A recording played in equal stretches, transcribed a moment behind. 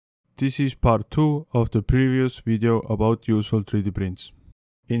This is part 2 of the previous video about usual 3D prints.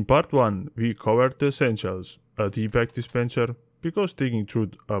 In part 1 we covered the essentials, a tea bag dispenser, because digging through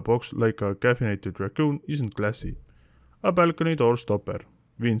a box like a caffeinated raccoon isn't classy, a balcony door stopper,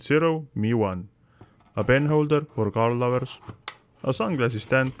 Win 0, Me 1, a pen holder for car lovers, a sunglasses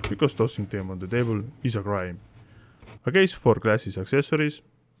stand because tossing them on the table is a crime, a case for glasses accessories,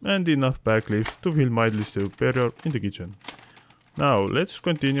 and enough bag clips to feel mildly superior in the kitchen. Now let's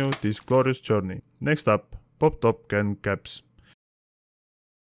continue this glorious journey. Next up, PopTop Can Caps.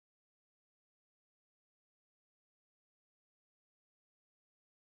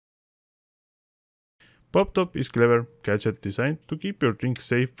 PopTop is clever gadget designed to keep your drink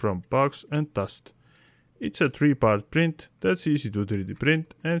safe from bugs and dust. It's a 3-part print that's easy to 3D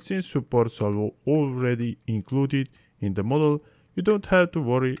print, and since supports are already included in the model, you don't have to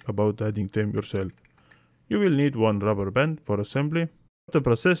worry about adding them yourself. You will need one rubber band for assembly. The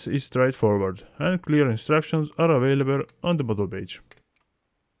process is straightforward and clear instructions are available on the model page.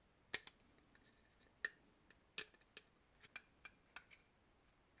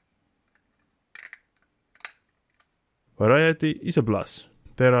 Variety is a plus.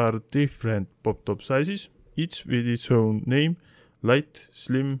 There are different PopTop sizes, each with its own name: Light,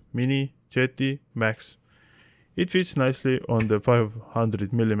 Slim, Mini, Jetty, Max. It fits nicely on the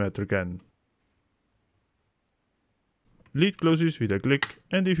 500mm can. Lid closes with a click,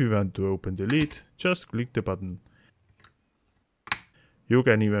 and if you want to open the lid, just click the button. You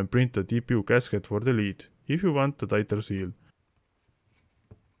can even print a TPU gasket for the lid, if you want a tighter seal.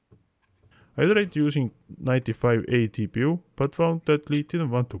 I tried using 95A TPU, but found that lid didn't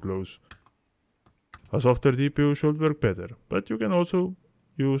want to close. A softer TPU should work better, but you can also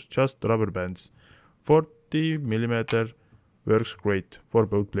use just rubber bands. 40mm works great for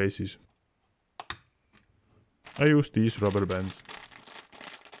both places. I use these rubber bands.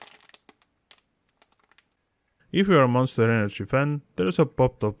 If you are a Monster Energy fan, there is a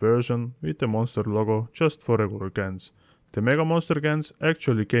PopTop version with the Monster logo just for regular cans. The Mega Monster cans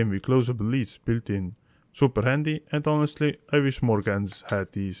actually came with closable lids built in. Super handy, and honestly, I wish more cans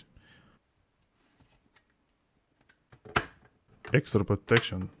had these. Extra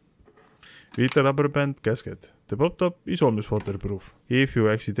protection. With the rubber band gasket, the PopTop is almost waterproof. If you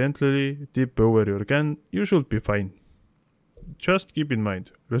accidentally tip over your can, you should be fine. Just keep in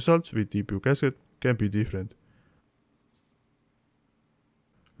mind, results with TPU gasket can be different.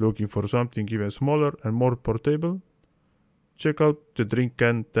 Looking for something even smaller and more portable? Check out the drink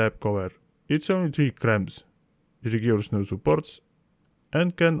can tab cover. It's only 3 grams, requires no supports,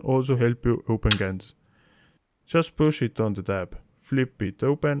 and can also help you open cans. Just push it on the tab, flip it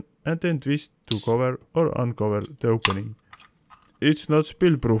open, and then twist to cover or uncover the opening. It's not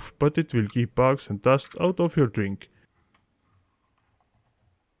spill proof, but it will keep bugs and dust out of your drink.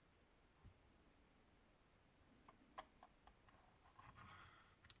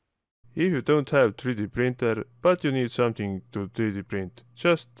 If you don't have 3D printer, but you need something to 3D print,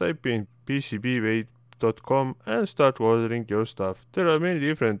 just type in PCBWeight.com and start ordering your stuff. There are many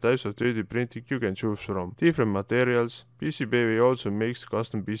different types of 3D printing you can choose from. Different materials. PCBWay also makes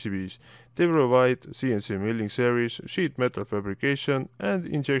custom PCBs. They provide CNC milling series, sheet metal fabrication, and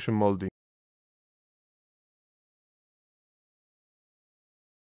injection molding.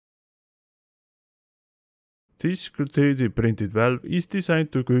 This 3D printed valve is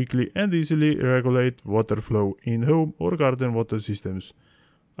designed to quickly and easily regulate water flow in home or garden water systems.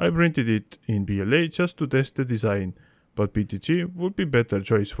 I printed it in PLA just to test the design, but PTG would be better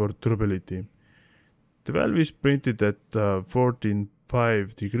choice for durability. The valve is printed at a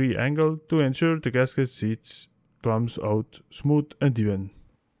 14.5 degree angle to ensure the gasket seats comes out smooth and even.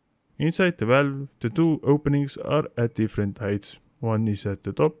 Inside the valve, the 2 openings are at different heights. One is at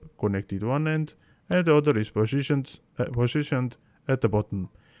the top, connected one end, and the other is positioned at the bottom.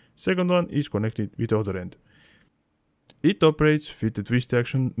 Second one is connected with the other end. It operates with the twist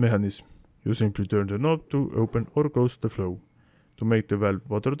action mechanism. You simply turn the knob to open or close the flow. To make the valve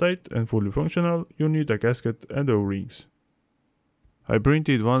watertight and fully functional, you need a gasket and O-rings. I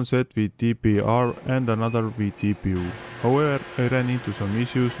printed one set with TPR and another with TPU. However, I ran into some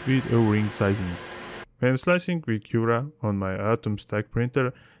issues with O-ring sizing. When slicing with Cura on my Atomstack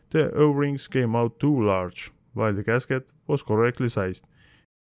printer, the O-rings came out too large, while the gasket was correctly sized.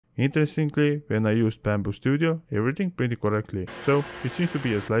 Interestingly, when I used Bambu Studio, everything printed correctly, so it seems to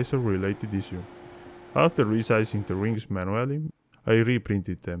be a slicer related issue. After resizing the rings manually, I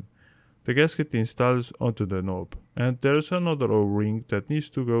reprinted them. The gasket installs onto the knob, and there's another O-ring that needs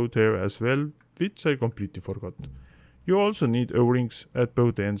to go there as well, which I completely forgot. You also need O-rings at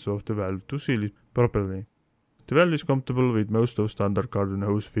both ends of the valve to seal it properly. The valve is compatible with most of standard Gardena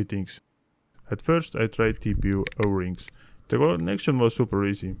hose fittings. At first I tried TPU O-rings. The connection was super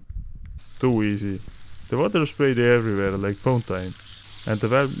easy. Too easy. The water sprayed everywhere like fountain, and the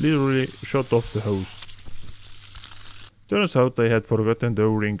valve literally shot off the hose. Turns out I had forgotten the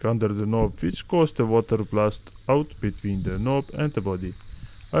O-ring under the knob, which caused the water blast out between the knob and the body.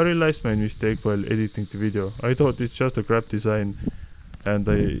 I realized my mistake while editing the video. I thought it's just a crap design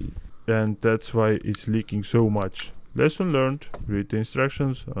and that's why it's leaking so much. Lesson learned, read the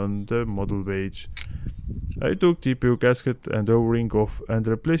instructions on the model page. I took TPU gasket and O-ring off and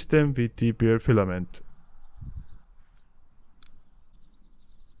replaced them with TPR filament.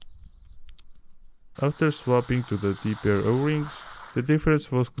 After swapping to the TPR O-rings, the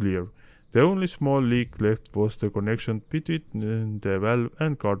difference was clear. The only small leak left was the connection between the valve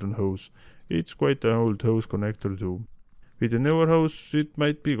and garden hose. It's quite an old hose connector too. With the newer hose it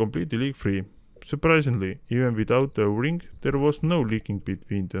might be completely leak-free. Surprisingly, even without the O-ring, there was no leaking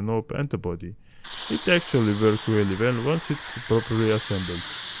between the knob and the body. It actually worked really well once it's properly assembled.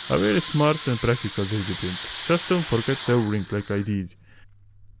 A very smart and practical 3D print. Just don't forget the O-ring like I did.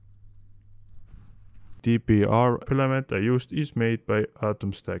 TPR filament I used is made by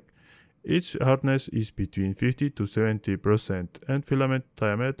Atomstack. Its hardness is between 50 to 70% and filament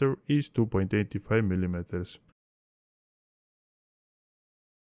diameter is 2.85 mm.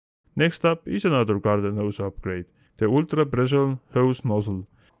 Next up is another garden hose upgrade, the Ultra Pressure Hose Nozzle.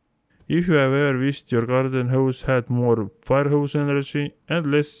 If you have ever wished your garden hose had more fire hose energy and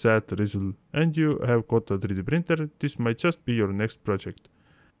less sad result, and you have got a 3D printer, this might just be your next project.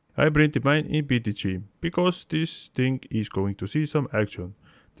 I printed mine in PTG, because this thing is going to see some action.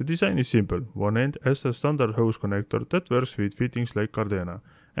 The design is simple, one end has a standard hose connector that works with fittings like Gardena,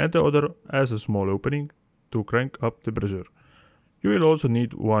 and the other has a small opening to crank up the pressure. You will also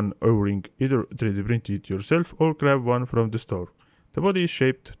need one O-ring, either 3D print it yourself or grab one from the store. The body is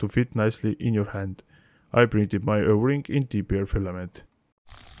shaped to fit nicely in your hand. I printed my O-ring in TPR filament.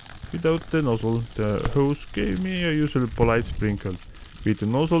 Without the nozzle, the hose gave me a usually polite sprinkle. With the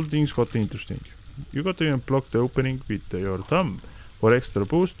nozzle things got interesting. You got to even block the opening with your thumb. For extra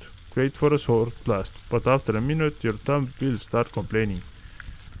boost, great for a short blast, but after a minute your thumb will start complaining.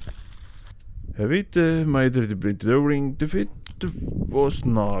 With my 3D printed O-ring, the fit was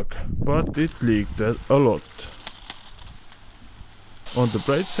snug, but it leaked a lot. On the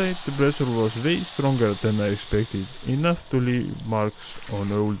bright side, the pressure was way stronger than I expected, enough to leave marks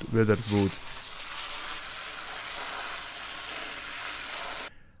on old weathered wood.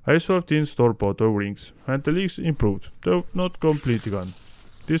 I swapped in store-bought O-rings, and the leaks improved, though not completely gone.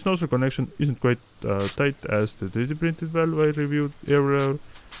 This nozzle connection isn't quite tight as the 3D printed valve I reviewed earlier,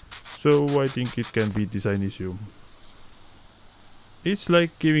 so I think it can be a design issue. It's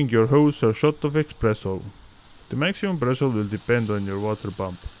like giving your hose a shot of espresso. The maximum pressure will depend on your water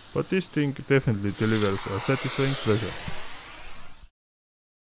pump, but this thing definitely delivers a satisfying pressure.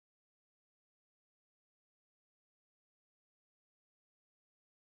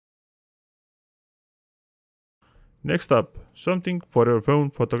 Next up, something for your phone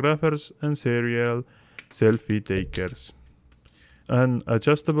photographers and serial selfie takers. An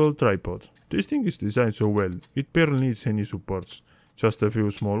adjustable tripod. This thing is designed so well, it barely needs any supports. Just a few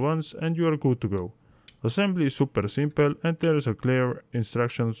small ones and you are good to go. Assembly is super simple and there are clear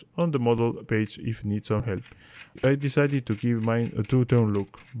instructions on the model page if you need some help. I decided to give mine a two-tone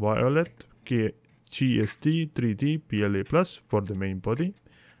look. Violet GST 3D PLA Plus for the main body,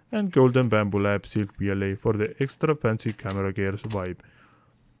 and golden Bambu Lab Silk PLA for the extra fancy camera gears vibe.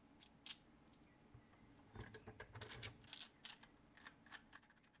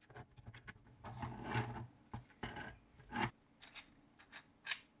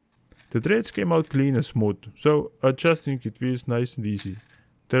 The threads came out clean and smooth, so adjusting it feels nice and easy.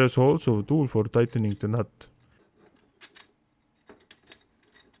 There is also a tool for tightening the nut.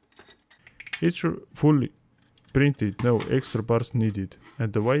 It's fully printed, no extra parts needed,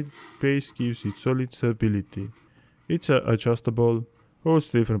 and the white base gives it solid stability. It's adjustable, holds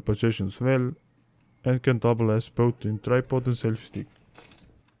different positions well, and can double as both in tripod and selfie stick.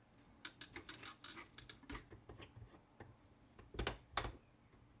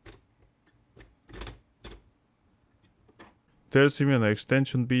 There's even an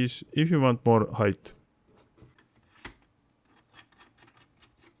extension piece if you want more height.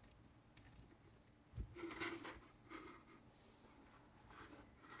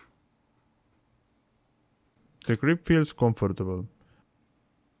 The grip feels comfortable.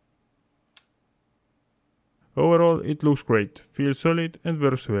 Overall, it looks great, feels solid and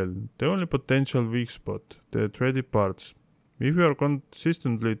works well. The only potential weak spot, the threaded parts. If you are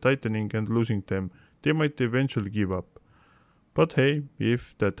consistently tightening and losing them, they might eventually give up. But hey,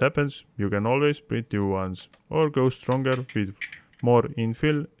 if that happens, you can always print new ones, or go stronger with more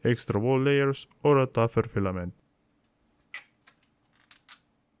infill, extra wall layers, or a tougher filament.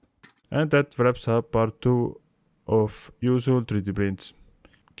 And that wraps up part 2 of usual 3D prints.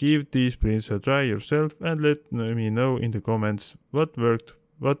 Give these prints a try yourself and let me know in the comments what worked,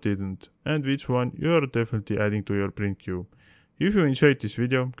 what didn't, and which one you are definitely adding to your print queue. If you enjoyed this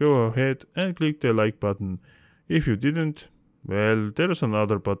video, go ahead and click the like button. If you didn't, well, there's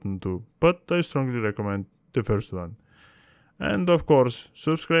another button too, but I strongly recommend the first one. And of course,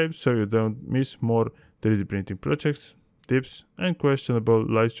 subscribe so you don't miss more 3D printing projects, tips, and questionable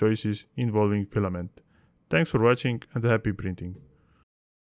life choices involving filament. Thanks for watching and happy printing.